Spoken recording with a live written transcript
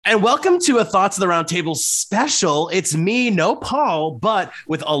And welcome to a Thoughts of the Round Table special. It's me, no Paul, but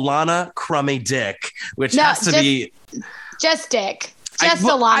with Alana Crummy Dick, which has to be just Dick.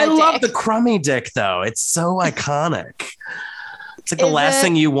 Alana I Dick. love the Crummy Dick, though. It's so iconic. It's like the last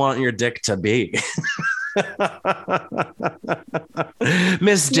thing you want your dick to be.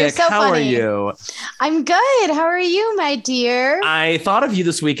 Miss Dick, so how funny. are you? I'm good. How are you, my dear? I thought of you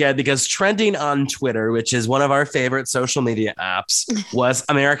this weekend because trending on Twitter, which is one of our favorite social media apps, was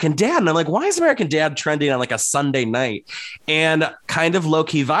American Dad. And I'm like, why is American Dad trending on like a Sunday night? And kind of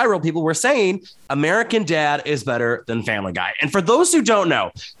low-key viral, people were saying American Dad is better than Family Guy. And for those who don't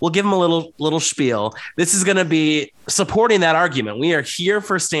know, we'll give them a little spiel. This is going to be supporting that argument. We are here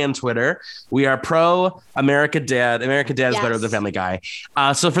for Stan Twitter. We are pro American Dad. American Dad is better than Family Guy.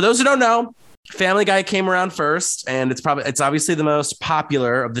 So for those who don't know, Family Guy came around first, and it's obviously the most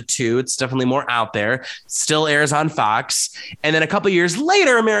popular of the two. It's definitely more out there. Still airs on Fox. And then a couple years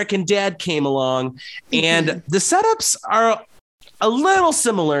later, American Dad came along, and the setups are a little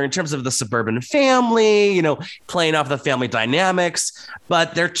similar in terms of the suburban family, playing off the family dynamics,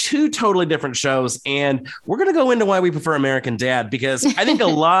 but they're two totally different shows. And we're going to go into why we prefer American Dad, because I think a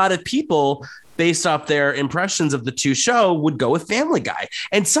lot of people, based off their impressions of the two show, would go with Family Guy.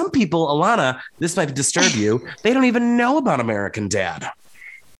 And some people, Alana, this might disturb you, they don't even know about American Dad.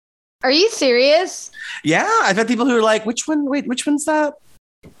 Are you serious? Yeah, I've had people who are like, which one's that?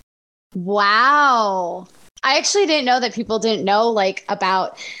 Wow. I actually didn't know that people didn't know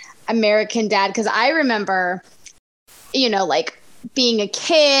about American Dad, because I remember, being a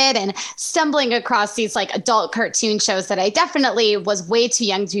kid and stumbling across these adult cartoon shows that I definitely was way too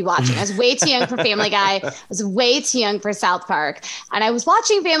young to be watching. I was way too young for Family Guy. I was way too young for South Park. And I was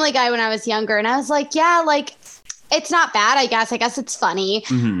watching Family Guy when I was younger, and I was like, yeah, it's not bad, I guess. I guess it's funny.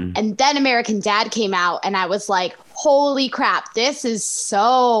 Mm-hmm. And then American Dad came out, and I was like, holy crap, this is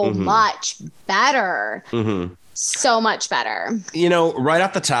so much better. Mm-hmm. So much better. Right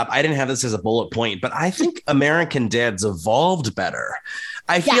off the top, I didn't have this as a bullet point, but I think American Dad's evolved better.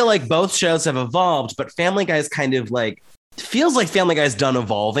 I feel like both shows have evolved, but Family Guy's kind of feels like Family Guy's done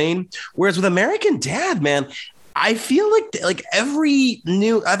evolving. Whereas with American Dad, man, I feel like every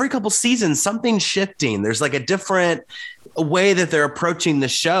couple seasons, something's shifting. There's a different way that they're approaching the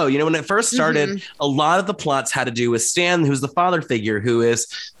show. When it first started, a lot of the plots had to do with Stan, who's the father figure, who is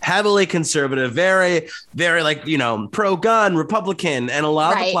heavily conservative, very, very pro-gun, Republican. And a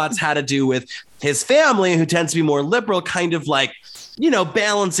lot of the plots had to do with his family, who tends to be more liberal, kind of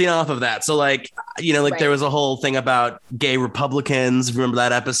balancing off of that. So there was a whole thing about gay Republicans. Remember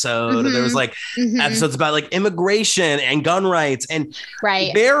that episode? There was episodes about immigration and gun rights and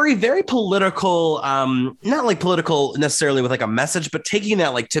very, very political, not political necessarily with a message, but taking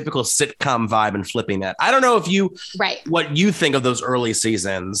that typical sitcom vibe and flipping that. I don't know if what you think of those early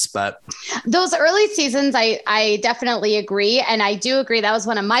seasons, but those early seasons, I definitely agree. And I do agree. That was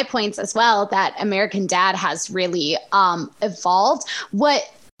one of my points as well, that American Dad has really evolved.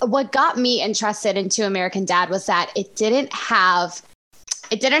 What got me interested into American Dad was that it didn't have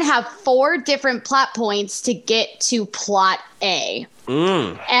 4 different plot points to get to plot A.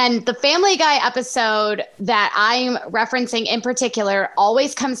 And the Family Guy episode that I'm referencing in particular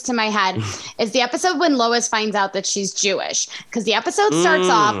always comes to my head is the episode when Lois finds out that she's Jewish, because the episode starts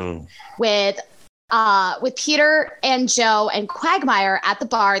off with Peter and Joe and Quagmire at the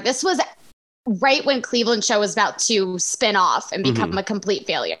bar. This was right when Cleveland Show was about to spin off and become a complete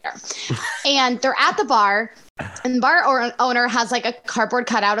failure. And they're at the bar, and the bar owner has a cardboard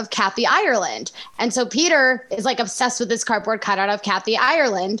cutout of Kathy Ireland. And so Peter is obsessed with this cardboard cutout of Kathy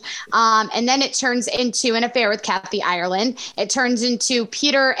Ireland. And then it turns into an affair with Kathy Ireland. It turns into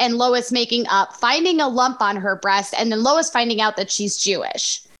Peter and Lois making up, finding a lump on her breast, and then Lois finding out that she's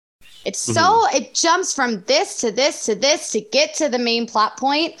Jewish. It's so, it jumps from this to this to this to get to the main plot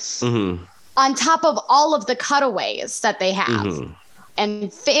point. On top of all of the cutaways that they have. And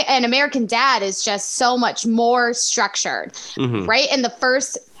American Dad is just so much more structured. Right in the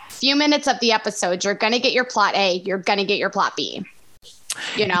first few minutes of the episode, you're going to get your plot A, you're going to get your plot B.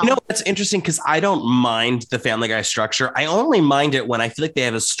 That's interesting, because I don't mind the Family Guy structure. I only mind it when I feel like they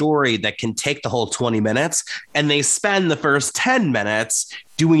have a story that can take the whole 20 minutes and they spend the first 10 minutes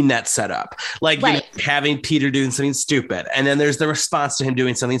doing that setup, having Peter doing something stupid, and then there's the response to him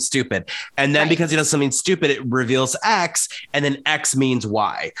doing something stupid, and then because he does something stupid, it reveals X, and then X means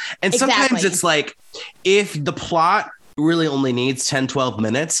Y. And sometimes it's if the plot really only needs 10-12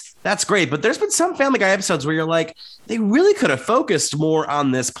 minutes, that's great. But there's been some Family Guy episodes where you're they really could have focused more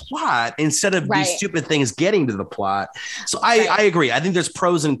on this plot instead of these stupid things getting to the plot. So I agree. I think there's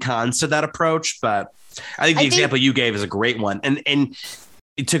pros and cons to that approach, but I think the example you gave is a great one. And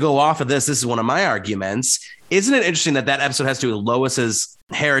to go off of this is one of my arguments. Isn't it interesting that episode has to do with Lois's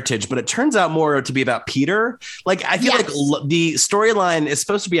heritage, but it turns out more to be about Peter? Like, I feel like the storyline is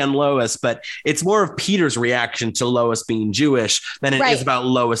supposed to be on Lois, but it's more of Peter's reaction to Lois being Jewish than it is about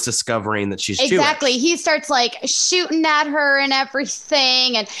Lois discovering that she's Jewish. Exactly. He starts like shooting at her and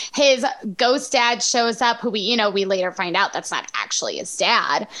everything. And his ghost dad shows up, who we later find out that's not actually his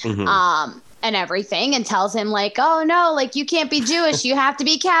dad. And everything, and tells him like, oh no, like you can't be Jewish, you have to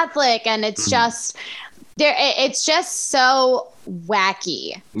be Catholic. And it's just there. It's just so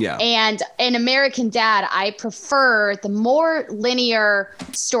wacky. Yeah. And in American Dad, I prefer the more linear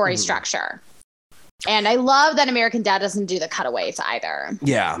story structure. And I love that American Dad doesn't do the cutaways either.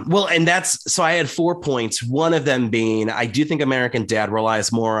 Yeah. Well, and so I had 4 points. One of them being, I do think American Dad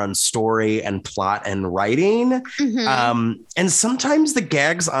relies more on story and plot and writing. And sometimes the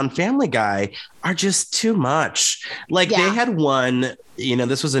gags on Family Guy are just too much. Like they had one,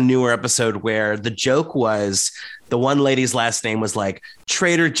 this was a newer episode where the joke was, the one lady's last name was like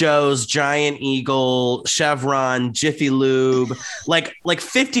Trader Joe's, Giant Eagle, Chevron, Jiffy Lube, like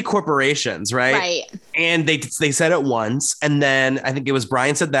 50 corporations, right? Right. And they said it once, and then I think it was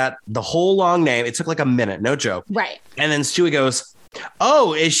Brian said that the whole long name. It took like a minute, no joke. Right. And then Stewie goes,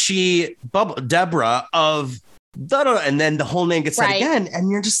 "Oh, is she Deborah of da da?" And then the whole name gets said again,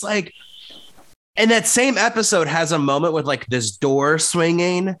 and you're just like. And that same episode has a moment with like this door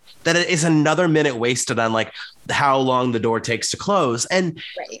swinging that is another minute wasted on like how long the door takes to close. And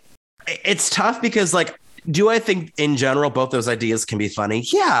it's tough because like, do I think in general, both those ideas can be funny?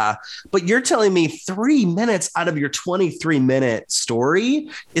 Yeah. But you're telling me 3 minutes out of your 23-minute story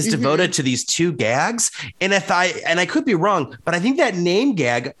is devoted to these 2 gags. And I could be wrong, but I think that name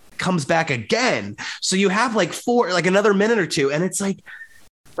gag comes back again. So you have like another minute or 2. And it's like,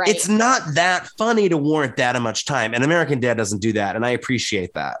 it's not that funny to warrant that much time. And American Dad doesn't do that. And I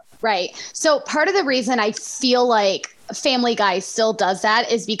appreciate that. Right. So part of the reason I feel like Family Guy still does that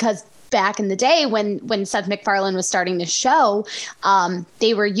is because back in the day when Seth MacFarlane was starting the show,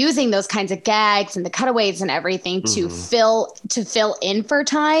 they were using those kinds of gags and the cutaways and everything to fill in for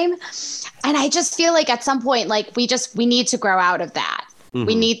time. And I just feel like at some point, like we need to grow out of that.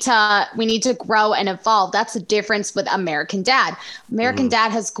 We need to grow and evolve. That's the difference with American Dad. American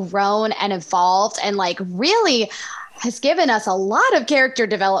Dad has grown and evolved and like really has given us a lot of character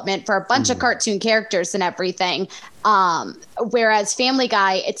development for a bunch of cartoon characters and everything. Whereas Family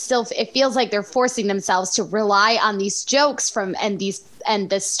Guy, it feels like they're forcing themselves to rely on these jokes and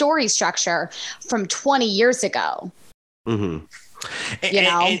the story structure from 20 years ago. And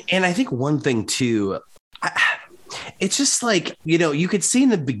I think one thing too, it's just like, you could see in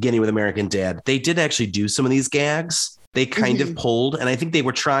the beginning with American Dad, they did actually do some of these gags. They kind of pulled, and I think they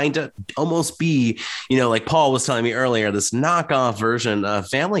were trying to almost be, like Paul was telling me earlier, this knockoff version of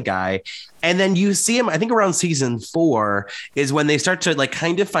Family Guy. And then you see him, I think around season 4 is when they start to like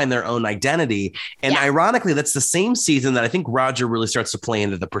kind of find their own identity. And ironically, that's the same season that I think Roger really starts to play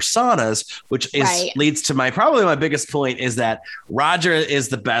into the personas, which leads to probably my biggest point is that Roger is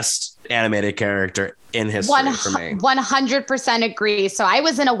the best animated character in history for me. 100% agree. So I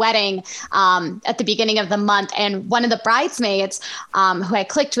was in a wedding at the beginning of the month, and one of the bridesmaids who I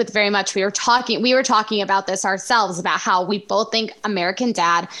clicked with very much, we were talking about this ourselves, about how we both think American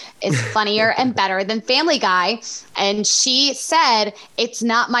Dad is funnier and better than Family Guy. And she said, it's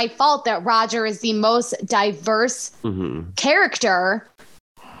not my fault that Roger is the most diverse character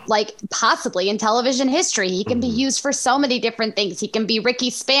like possibly in television history. He can be used for so many different things. He can be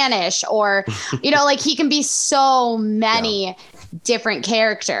Ricky Spanish, or, like he can be so many different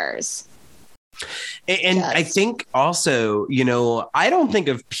characters. And I think also, I don't think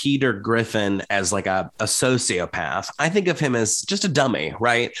of Peter Griffin as like a sociopath. I think of him as just a dummy,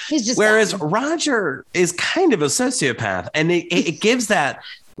 right? Whereas dumb. Roger is kind of a sociopath, and it gives that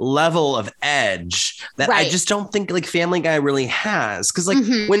level of edge that I just don't think like Family Guy really has. Because like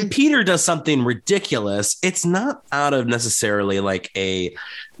when Peter does something ridiculous, it's not out of necessarily like a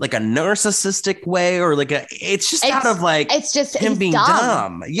narcissistic way, or it's just out of like it's just him being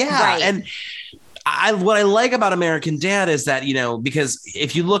dumb. Yeah. And what I like about American Dad is that, because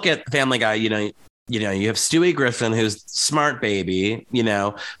if you look at Family Guy, you have Stewie Griffin, who's smart baby,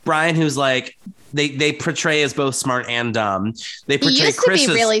 Brian, who's like, they portray as both smart and dumb. They portray he used Chris to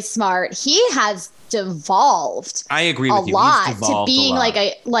be really smart. He has devolved. I agree with you. A lot to being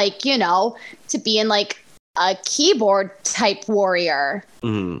to being like a keyboard type warrior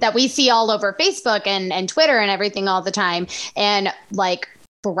that we see all over Facebook and Twitter and everything all the time. And like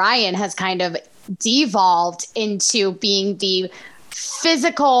Brian has kind of devolved into being the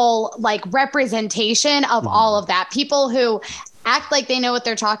physical like representation of all of that. People who act like they know what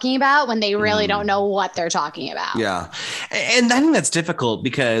they're talking about when they really don't know what they're talking about. Yeah. And I think that's difficult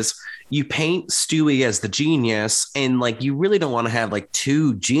because you paint Stewie as the genius and like you really don't want to have like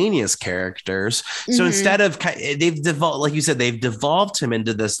two genius characters. So instead of they've devolved, like you said, they've devolved him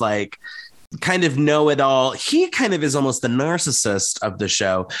into this like kind of know-it-all. He kind of is almost the narcissist of the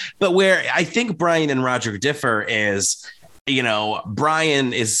show. But where I think Brian and Roger differ is, you know,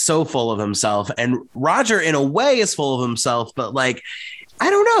 Brian is so full of himself and Roger in a way is full of himself, but like I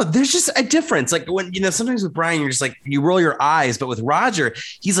don't know. There's just a difference. Like when, you know, sometimes with Brian, you're just like, you roll your eyes, but with Roger,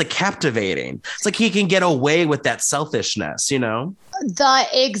 he's like captivating. It's like he can get away with that selfishness, you know? The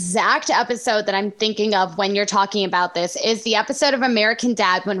exact episode that I'm thinking of when you're talking about this is the episode of American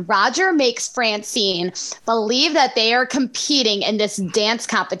Dad when Roger makes Francine believe that they are competing in this dance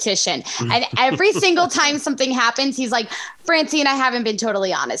competition. And every single time something happens, he's like, Francine, I haven't been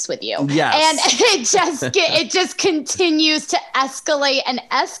totally honest with you. Yes. And it just continues to escalate and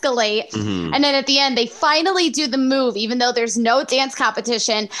escalate. And then at the end, they finally do the move, even though there's no dance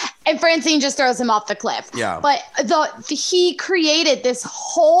competition. And Francine just throws him off the cliff. Yeah. But he created this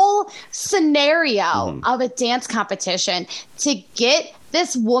whole scenario of a dance competition to get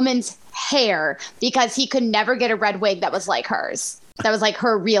this woman's hair because he could never get a red wig that was like hers. That was like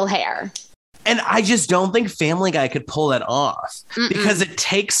her real hair. And I just don't think Family Guy could pull that off because it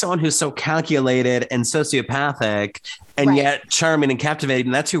takes someone who's so calculated and sociopathic and yet charming and captivating.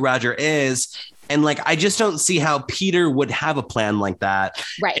 And that's who Roger is. And like, I just don't see how Peter would have a plan like that.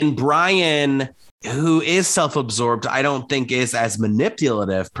 Right. And Brian, who is self-absorbed, I don't think is as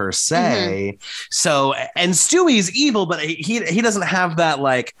manipulative per se. So, and Stewie's evil, but he doesn't have that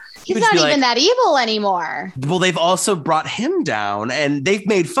like. He's not even that evil anymore. Well, they've also brought him down and they've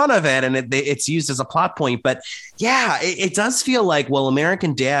made fun of it and it's used as a plot point. But yeah, it does feel like, well,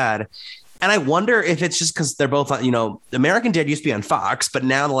 American Dad. And I wonder if it's just because they're both on, you know, American Dad used to be on Fox, but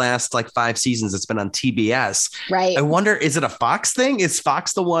now the last like 5 seasons, it's been on TBS. Right. I wonder, is it a Fox thing? Is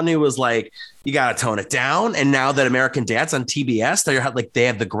Fox the one who was like, you got to tone it down? And now that American Dad's on TBS, they're like, they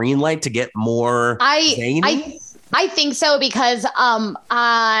have the green light to get more zany? I think so because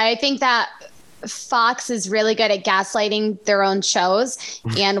I think that Fox is really good at gaslighting their own shows.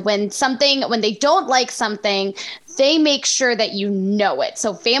 And when they don't like something, they make sure that you know it.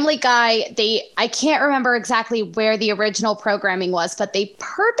 So Family Guy, I can't remember exactly where the original programming was, but they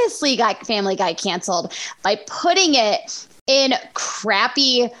purposely got Family Guy canceled by putting it in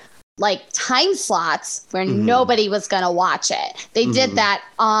crappy like time slots where nobody was going to watch it. They did that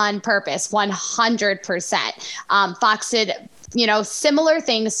on purpose, 100%. Fox did, you know, similar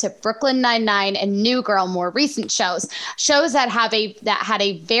things to Brooklyn Nine-Nine and New Girl, more recent shows that had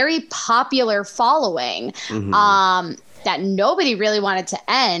a very popular following, that nobody really wanted to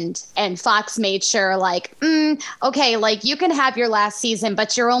end. And Fox made sure like, okay, like you can have your last season,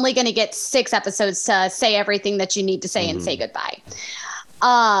 but you're only going to get 6 episodes to say everything that you need to say and say goodbye.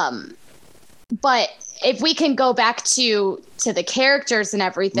 But if we can go back to the characters and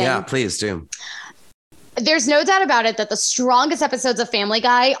everything. Yeah, please do. There's no doubt about it that the strongest episodes of Family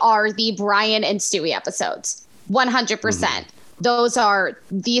Guy are the Brian and Stewie episodes. 100%. Those are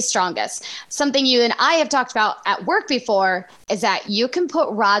the strongest. Something you and I have talked about at work before is that you can put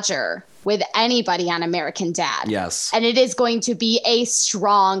Roger with anybody on American Dad. Yes. And it is going to be a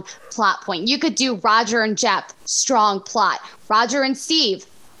strong plot point. You could do Roger and Jeff, strong plot. Roger and Steve,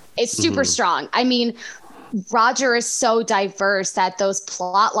 it's super strong. I mean, Roger is so diverse that those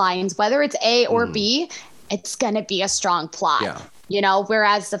plot lines, whether it's A or B, it's going to be a strong plot. Yeah. You know,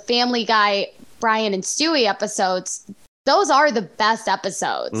 whereas the Family Guy, Brian and Stewie episodes, those are the best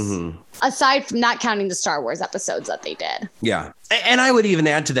episodes, aside from not counting the Star Wars episodes that they did. Yeah. And I would even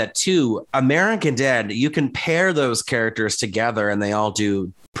add to that, too, American Dad, you can pair those characters together and they all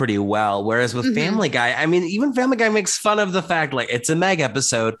do pretty well. Whereas with Family Guy, I mean, even Family Guy makes fun of the fact like it's a Meg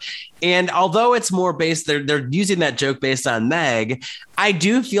episode. And although it's more based, they're using that joke based on Meg. I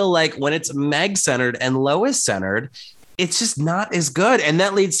do feel like when it's Meg centered and Lois centered, it's just not as good. And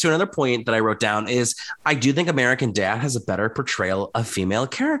that leads to another point that I wrote down is I do think American Dad has a better portrayal of female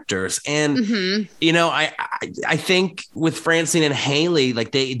characters. And, you know, I think with Francine and Haley,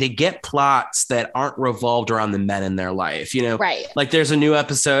 like they get plots that aren't revolved around the men in their life, you know, right? Like there's a new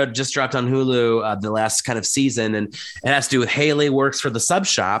episode just dropped on Hulu, the last kind of season, and it has to do with Haley works for the sub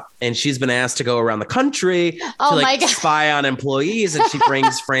shop and she's been asked to go around the country to like spy on employees. And she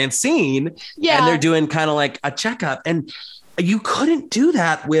brings Francine and they're doing kind of like a checkup. And you couldn't do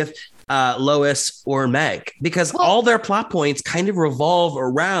that with Lois or Meg because all their plot points kind of revolve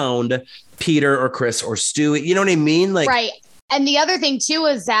around Peter or Chris or Stewie. You know what I mean? Like, right. And the other thing too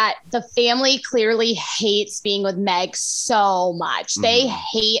is that the family clearly hates being with Meg so much. They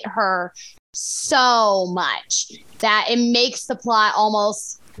hate her so much that it makes the plot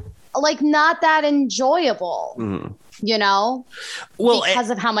almost like not that enjoyable. You know, well, because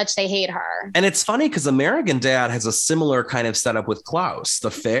of how much they hate her. And it's funny because American Dad has a similar kind of setup with Klaus,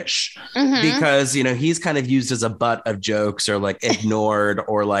 the fish, because, you know, he's kind of used as a butt of jokes or like ignored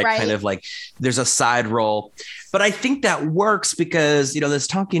or like kind of like there's a side role. But I think that works because, you know, this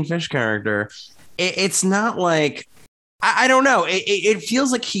talking fish character, it's not like, I don't know. It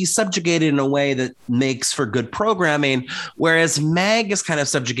feels like he's subjugated in a way that makes for good programming, whereas Meg is kind of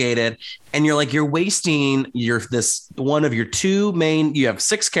subjugated, and you're like, you're wasting this one of your two main. You have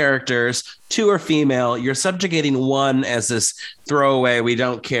 6 characters, 2 are female. You're subjugating one as this throwaway. We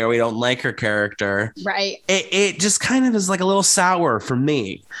don't care. We don't like her character. Right. It just kind of is like a little sour for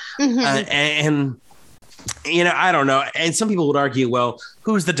me, and. You know, I don't know. And some people would argue, well,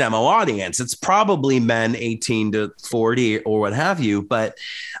 who's the demo audience? It's probably men 18 to 40 or what have you. But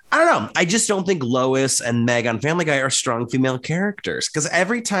I don't know. I just don't think Lois and Meg on Family Guy are strong female characters because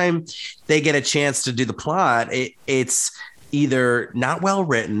every time they get a chance to do the plot, it's either not well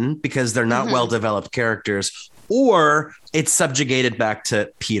written because they're not well developed characters, or it's subjugated back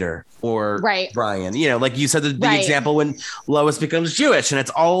to Peter or Brian. You know, like you said, the big example when Lois becomes Jewish and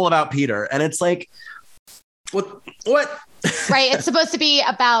it's all about Peter. And it's like, What? Right. It's supposed to be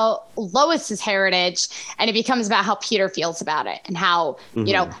about Lois's heritage, and it becomes about how Peter feels about it and how,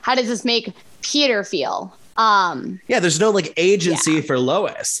 you know, how does this make Peter feel? There's no like agency for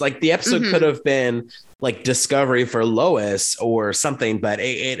Lois. Like the episode could have been like discovery for Lois or something, but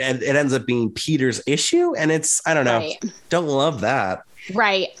it ends up being Peter's issue. And it's, I don't know. Don't love that.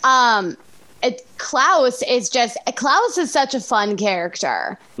 Right. Klaus is such a fun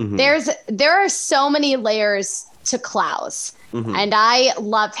character. There are so many layers to Klaus, and I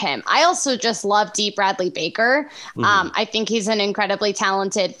love him. I also just love D. Bradley Baker. I think he's an incredibly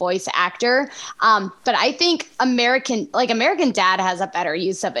talented voice actor. But I think American Dad has a better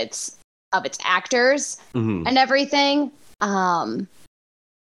use of its actors and everything.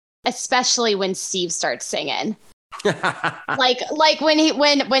 Especially when Steve starts singing. like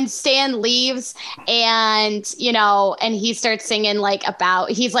when Stan leaves and, you know, and he starts singing like about,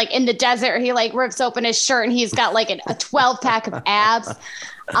 he's like in the desert, he like rips open his shirt and he's got like a 12-pack of abs.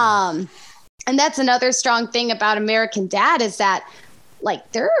 And that's another strong thing about American Dad is that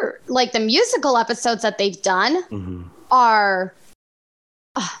like they're like the musical episodes that they've done are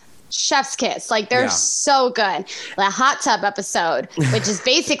chef's kiss. Like they're so good. The hot tub episode, which is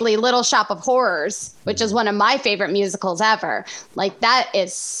basically Little Shop of Horrors, which is one of my favorite musicals ever. Like that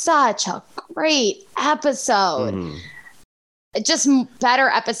is such a great episode. Just better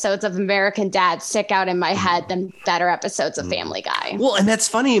episodes of American Dad stick out in my head than better episodes of Family Guy. Well, and that's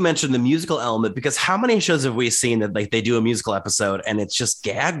funny you mentioned the musical element, because how many shows have we seen that like they do a musical episode and it's just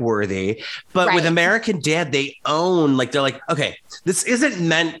gag worthy? But with American Dad, they own, like, they're like, okay, this isn't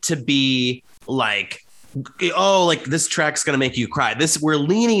meant to be like, oh, like this track's going to make you cry. We're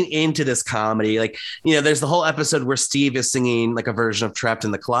leaning into this comedy. Like, you know, there's the whole episode where Steve is singing like a version of Trapped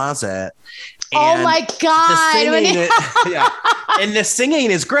in the Closet. Oh my God. And the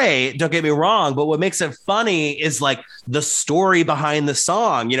singing is great. Don't get me wrong. But what makes it funny is like the story behind the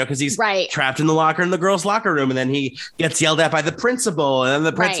song, you know, because he's trapped in the locker in the girls' locker room. And then he gets yelled at by the principal. And then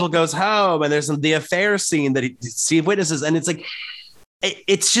the principal goes home. And there's the affair scene that Steve witnesses. And it's like,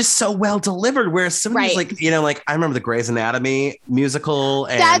 it's just so well delivered. Whereas somebody's like, you know, like I remember the Grey's Anatomy musical.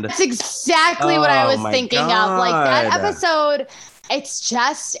 And that's exactly what I was thinking of. Like that episode.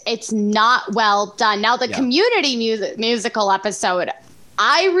 It's not well done. Now the Community musical episode,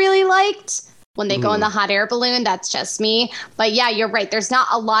 I really liked when they go in the hot air balloon. That's just me. But yeah, you're right. There's not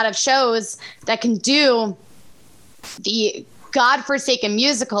a lot of shows that can do the godforsaken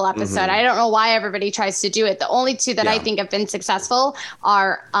musical episode. I don't know why everybody tries to do it. The only two that I think have been successful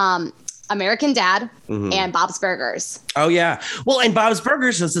are American Dad and Bob's Burgers. Oh, yeah. Well, and Bob's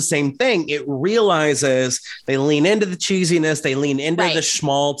Burgers does the same thing. It realizes they lean into the cheesiness. They lean into the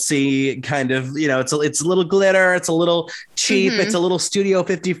schmaltzy kind of, you know, it's a little glitter. It's a little cheap. It's a little Studio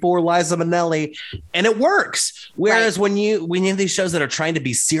 54, Liza Minnelli, and it works. Whereas when you have these shows that are trying to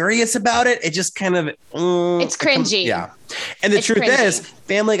be serious about it, it just kind of, it's cringy. And the truth is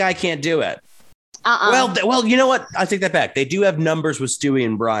Family Guy can't do it. Well, you know what? I take that back. They do have numbers with Stewie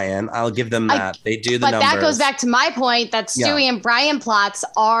and Brian. I'll give them that. They do the numbers. But that goes back to my point that Stewie and Brian plots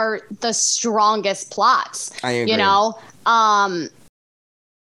are the strongest plots. I agree. You know, I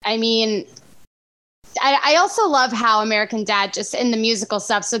mean, I also love how American Dad just in the musical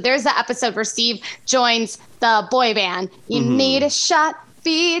stuff. So there's the episode where Steve joins the boy band. You need a shot,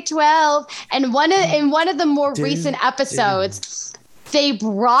 B12. And in one of the more recent episodes, they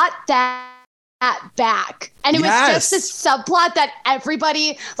brought that back. And it was just this subplot that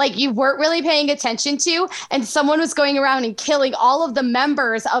everybody, like, you weren't really paying attention to. And someone was going around and killing all of the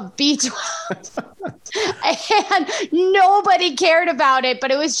members of B12. And nobody cared about it.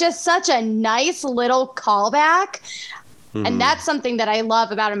 But it was just such a nice little callback. And that's something that I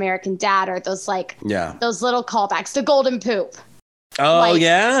love about American Dad, are those those little callbacks, the golden poop. Oh,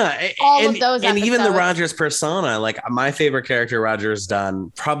 yeah. All of those and episodes. even the Rogers persona, like my favorite character Rogers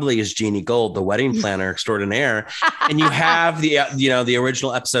done probably is Jeannie Gold, the wedding planner extraordinaire. And you have the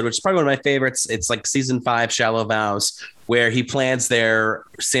original episode, which is probably one of my favorites. It's like season 5, Shallow Vows, where he plans their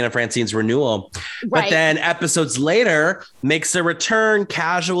Santa Francine's renewal. Right. But then episodes later makes a return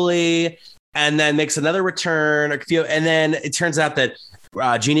casually and then makes another return. And then it turns out that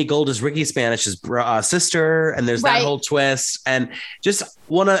Jeannie Gold is Ricky Spanish's sister, and there's that whole twist. And just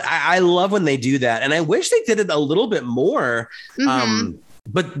I love when they do that, and I wish they did it a little bit more.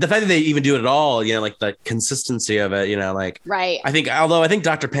 But the fact that they even do it at all, like the consistency of it, I think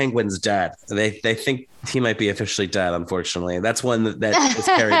Dr. Penguin's dead. They think he might be officially dead. Unfortunately, that's one that is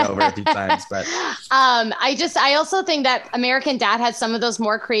carried over a few times. But I also think that American Dad has some of those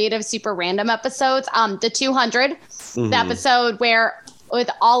more creative, super random episodes. The 200, the episode where, with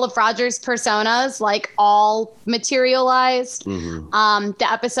all of Roger's personas, like, all materialized. The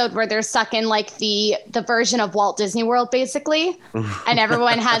episode where they're stuck in like the version of Walt Disney World, basically. And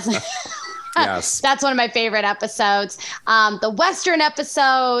everyone has, yes, that's one of my favorite episodes. The Western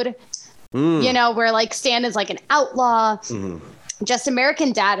episode, where like Stan is like an outlaw. Just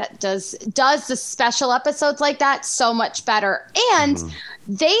American Dad does the special episodes like that so much better. And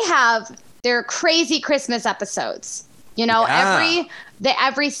they have their crazy Christmas episodes.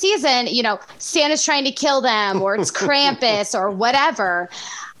 Every season, Santa's trying to kill them, or it's Krampus or whatever.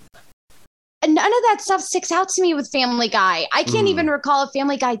 And none of that stuff sticks out to me with Family Guy. I can't even recall if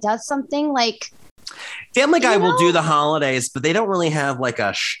Family Guy does something like. Family Guy will do the holidays, but they don't really have like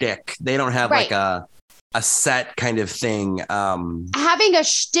a shtick. They don't have like a set kind of thing. Having a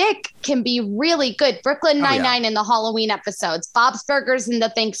shtick can be really good. Brooklyn Nine-Nine in the Halloween episodes, Bob's Burgers in the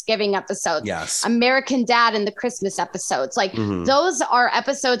Thanksgiving episodes, American Dad in the Christmas episodes. Like those are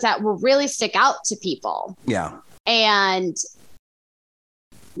episodes that will really stick out to people. Yeah. And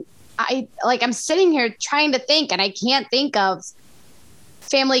I'm sitting here trying to think, and I can't think of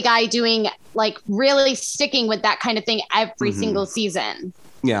Family Guy doing like really sticking with that kind of thing every single season.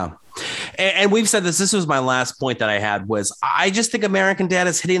 Yeah. And we've said this was my last point that I had, was I just think American Dad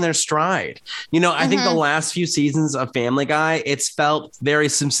is hitting their stride. I think the last few seasons of Family Guy, it's felt very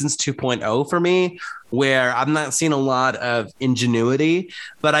Simpsons 2.0 for me, where I'm not seeing a lot of ingenuity,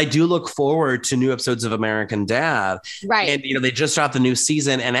 but I do look forward to new episodes of American Dad. Right. And, they just dropped the new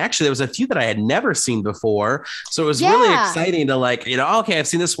season. And actually there was a few that I had never seen before. So it was really exciting to okay, I've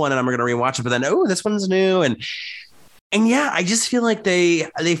seen this one and I'm going to rewatch it, but then, this one's new. And yeah, I just feel like they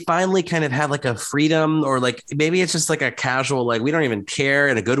finally kind of have like a freedom, or like maybe it's just like a casual, like we don't even care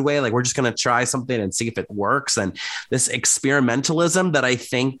in a good way. Like we're just going to try something and see if it works. And this experimentalism that I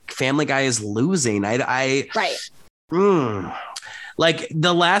think Family Guy is losing. Like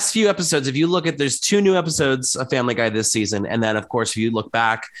the last few episodes, if you look at, there's 2 new episodes of Family Guy this season. And then of course, if you look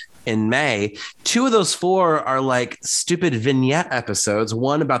back in May, 2 of those 4 are like stupid vignette episodes.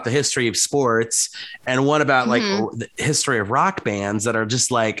 One about the history of sports and one about like the history of rock bands that are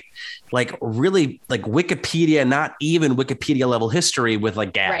just like really like Wikipedia, not even Wikipedia level history with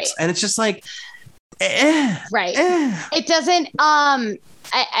like gaps. Right. And it's just like, It doesn't,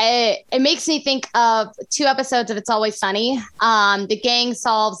 it makes me think of 2 episodes of It's Always Sunny. The gang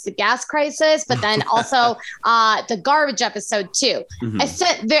solves the gas crisis, but then also the garbage episode too.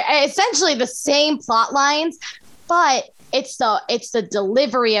 They're essentially the same plot lines, but it's the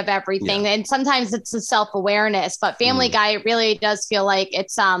delivery of everything, and sometimes it's the self-awareness. But Family Guy really does feel like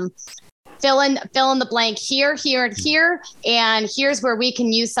it's fill in the blank here, and here, and here's where we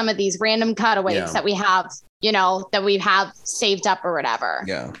can use some of these random cutaways that we have. That we have saved up or whatever.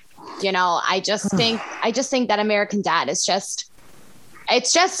 Yeah. I just think that American Dad is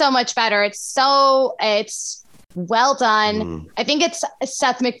it's just so much better. It's well done. I think it's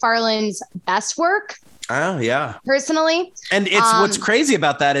Seth MacFarlane's best work. Oh, yeah. Personally. And it's what's crazy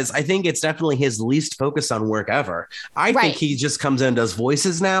about that is I think it's definitely his least focus on work ever. I think he just comes in and does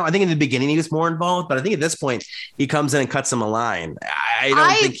voices now. I think in the beginning he was more involved, but I think at this point he comes in and cuts him a line. I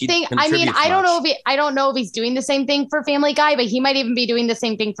don't know if he's doing the same thing for Family Guy, but he might even be doing the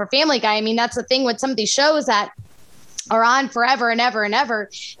same thing for Family Guy. I mean, that's the thing with some of these shows that are on forever and ever and ever.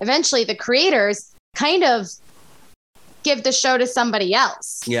 Eventually the creators, kind of give the show to somebody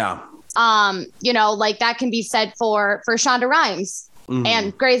else. Yeah. Like that can be said for Shonda Rhimes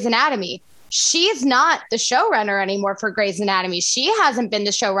and Grey's Anatomy. She's not the showrunner anymore for Grey's Anatomy. She hasn't been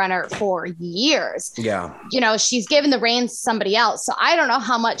the showrunner for years. Yeah. She's given the reins to somebody else. So I don't know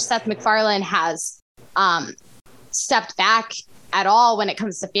how much Seth MacFarlane has stepped back at all when it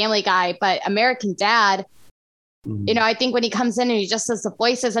comes to Family Guy, but American Dad, I think when he comes in and he just does the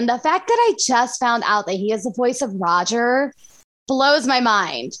voices, and the fact that I just found out that he is the voice of Roger blows my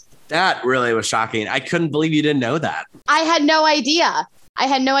mind. That really was shocking. I couldn't believe you didn't know that. I had no idea.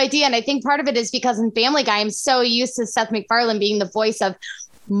 And I think part of it is because in Family Guy, I'm so used to Seth MacFarlane being the voice of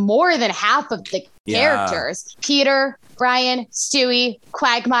more than half of the characters. Peter, Brian, Stewie,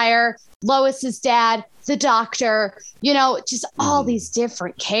 Quagmire, Lois's dad, the doctor, just all these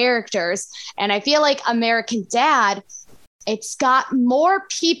different characters. And I feel like American Dad, it's got more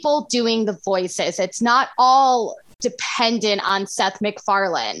people doing the voices. It's not all dependent on Seth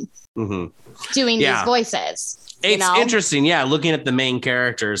MacFarlane doing these voices. It's interesting. Yeah. Looking at the main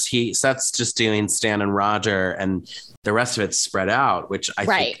characters, Seth's just doing Stan and Roger, and the rest of it's spread out, which I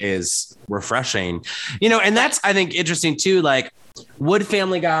think is refreshing, and that's, I think, interesting too. Like, would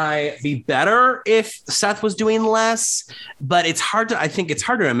Family Guy be better if Seth was doing less? But it's hard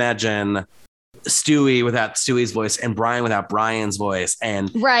to imagine Stewie without Stewie's voice and Brian without Brian's voice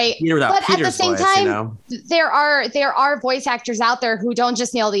and Peter without Peter's voice. But at the same time, there are voice actors out there who don't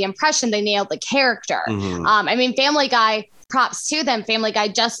just nail the impression, they nail the character. Family Guy, props to them. Family Guy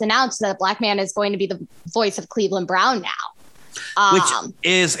just announced that a black man is going to be the voice of Cleveland Brown now. Which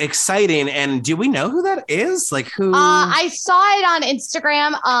is exciting. And do we know who that is? Like who? I saw it on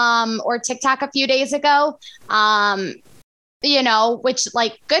Instagram or TikTok a few days ago. Which,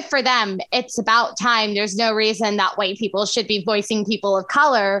 like, good for them. It's about time. There's no reason that white people should be voicing people of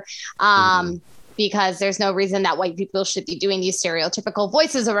color, because there's no reason that white people should be doing these stereotypical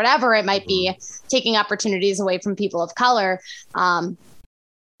voices or whatever it might be, taking opportunities away from people of color.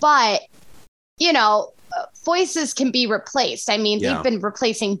 But, voices can be replaced. They've been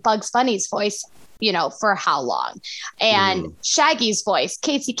replacing Bugs Bunny's voice, for how long? And Shaggy's voice,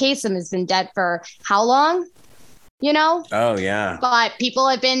 Casey Kasem, has been dead for how long? Oh, yeah. But people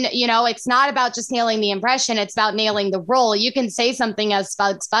have been, it's not about just nailing the impression. It's about nailing the role. You can say something as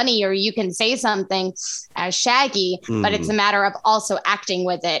Bugs Bunny or you can say something as Shaggy, but it's a matter of also acting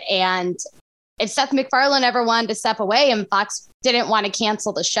with it. And if Seth MacFarlane ever wanted to step away and Fox didn't want to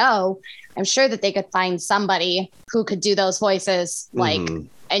cancel the show, I'm sure that they could find somebody who could do those voices,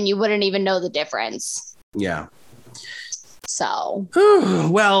 and you wouldn't even know the difference. Yeah. So,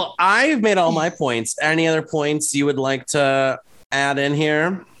 well, I've made all my points. Any other points you would like to add in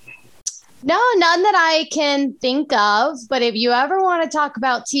here? No, none that I can think of. But if you ever want to talk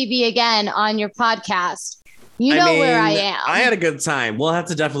about TV again on your podcast, where I am. I had a good time. We'll have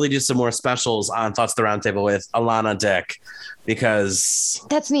to definitely do some more specials on Thoughts at the Roundtable with Alana Dick, because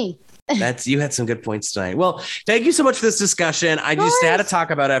that's me. You had some good points tonight. Well, thank you so much for this discussion. I just had to talk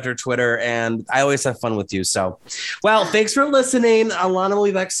about it after Twitter, and I always have fun with you. So, well, thanks for listening. Alana will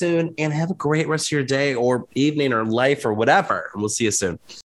be back soon, and have a great rest of your day or evening or life or whatever. And we'll see you soon.